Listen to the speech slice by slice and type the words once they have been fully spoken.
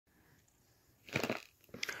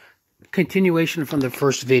Continuation from the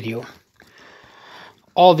first video.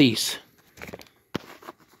 All these.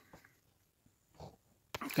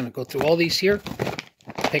 I'm going to go through all these here,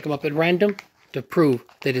 pick them up at random to prove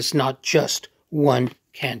that it's not just one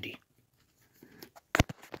candy.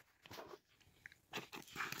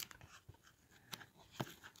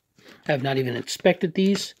 I have not even inspected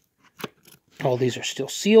these. All these are still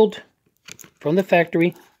sealed from the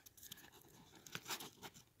factory.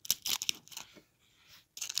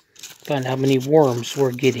 Find how many worms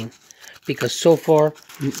we're getting, because so far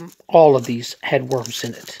all of these had worms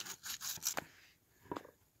in it.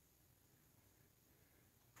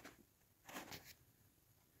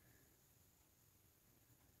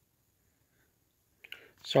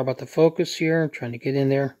 Sorry about the focus here. I'm trying to get in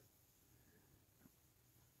there.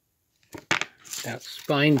 That's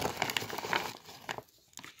fine.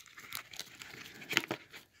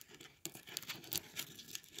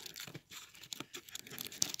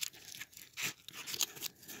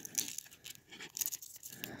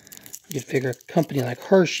 You'd figure a company like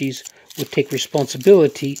Hershey's would take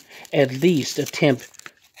responsibility, at least attempt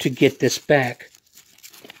to get this back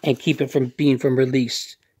and keep it from being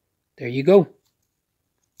released. There you go.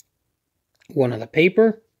 One on the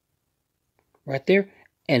paper, right there,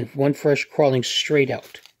 and one fresh crawling straight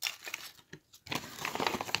out.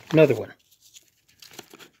 Another one.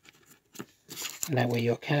 And that way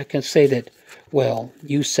you kind of can say that, well,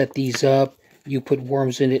 you set these up, you put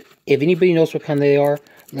worms in it. If anybody knows what kind they are,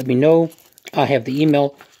 let me know. I have the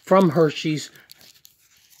email from Hershey's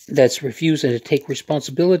that's refusing to take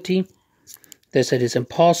responsibility. That said it's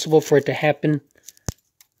impossible for it to happen.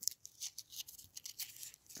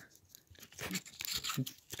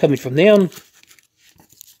 Coming from them. Let's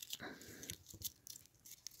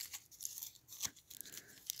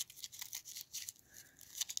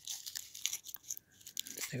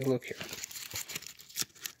take a look here.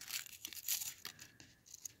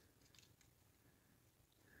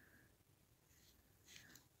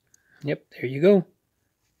 Yep, there you go.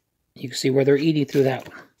 You can see where they're eating through that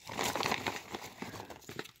one.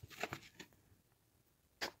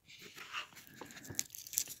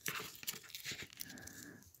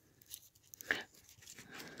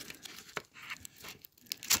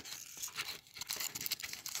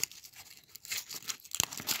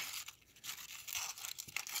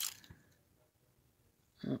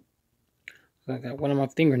 I got one on my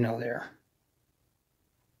fingernail there.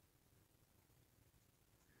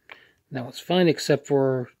 That was fine except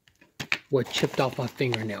for what chipped off my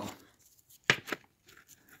fingernail.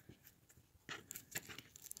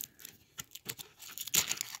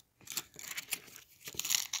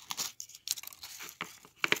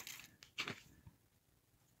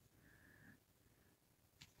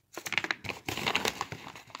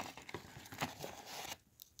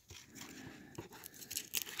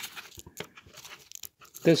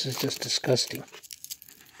 This is just disgusting.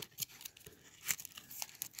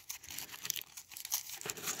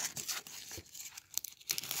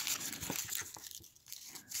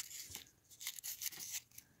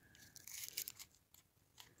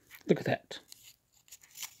 Look at that.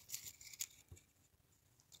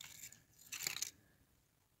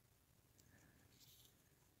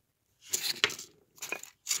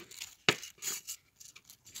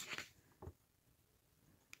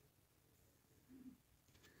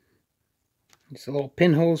 These little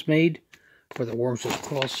pinholes made for the worms to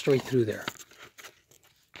crawl straight through there.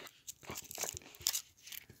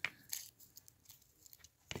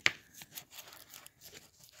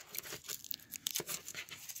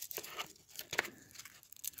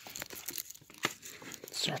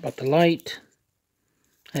 Sorry about the light.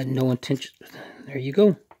 I had no intention. There you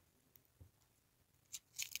go.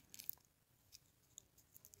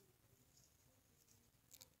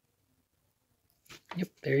 Yep,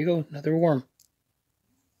 there you go. Another worm.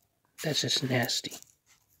 That's just nasty.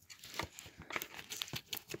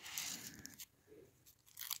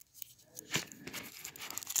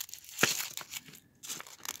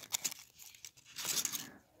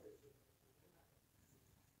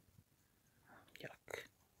 Yuck.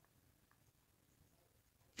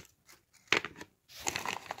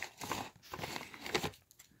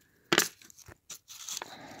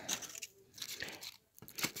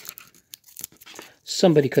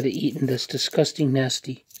 Somebody could have eaten this disgusting,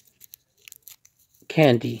 nasty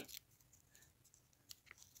candy.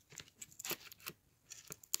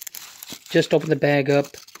 Just open the bag up.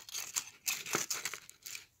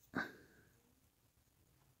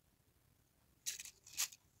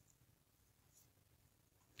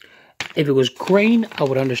 If it was grain, I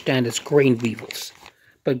would understand it's grain weevils.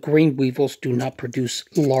 But grain weevils do not produce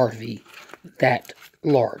larvae that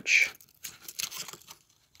large.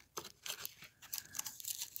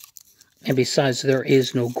 And besides, there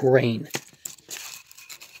is no grain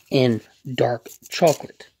in dark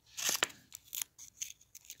chocolate.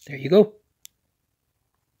 There you go.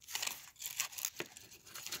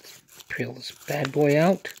 Peel this bad boy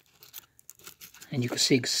out. And you can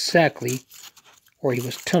see exactly where he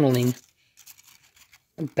was tunneling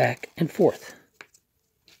back and forth.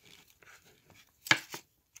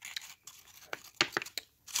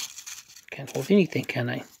 Can't hold anything, can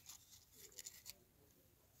I?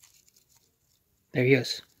 There he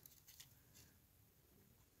is.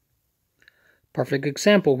 Perfect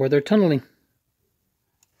example where they're tunneling.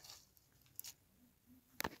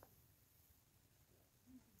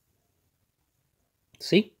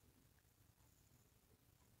 See?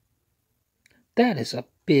 That is a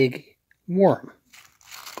big worm.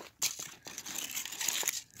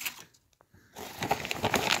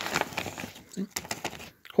 See?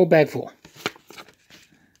 Whole bag full.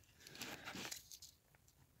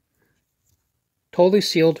 Totally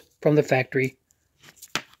sealed from the factory.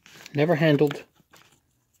 Never handled.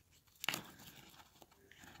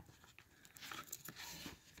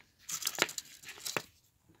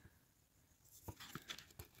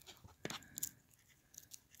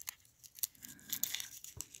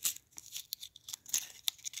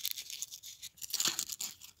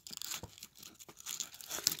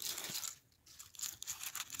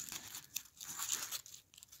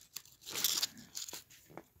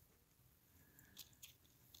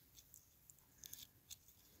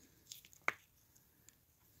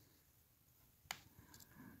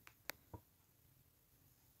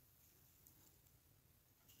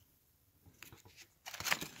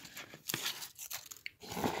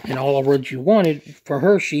 And all the words you wanted for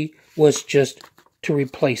Hershey was just to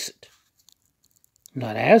replace it. I'm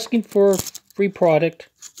not asking for a free product.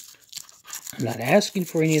 I'm not asking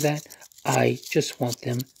for any of that. I just want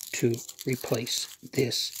them to replace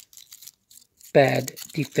this bad,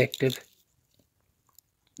 defective,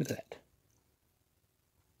 look at that,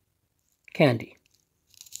 candy.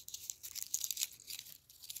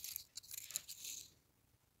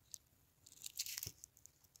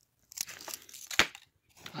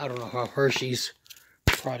 I don't know how Hershey's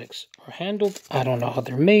products are handled. I don't know how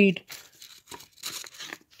they're made.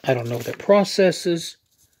 I don't know their processes.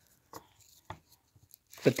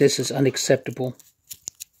 But this is unacceptable.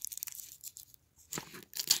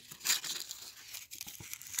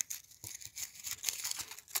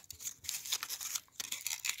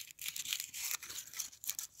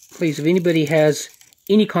 Please, if anybody has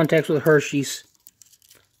any contacts with Hershey's,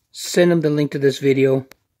 send them the link to this video.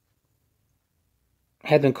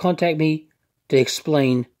 Have them contact me to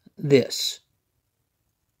explain this.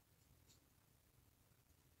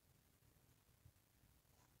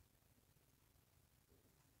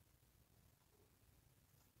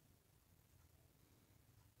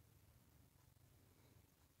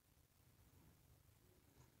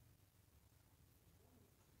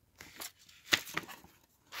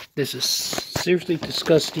 This is seriously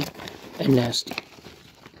disgusting and nasty.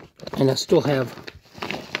 And I still have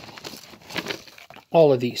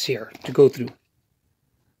all of these here to go through.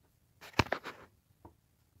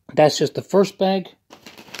 That's just the first bag.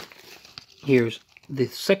 Here's the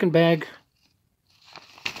second bag.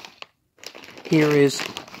 Here is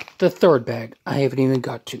the third bag I haven't even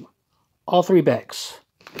got to. All three bags.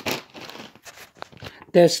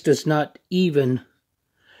 This does not even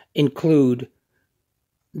include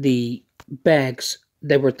the bags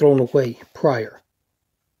that were thrown away prior.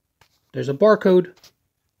 There's a barcode.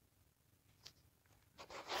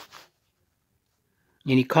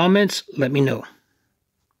 Any comments? Let me know.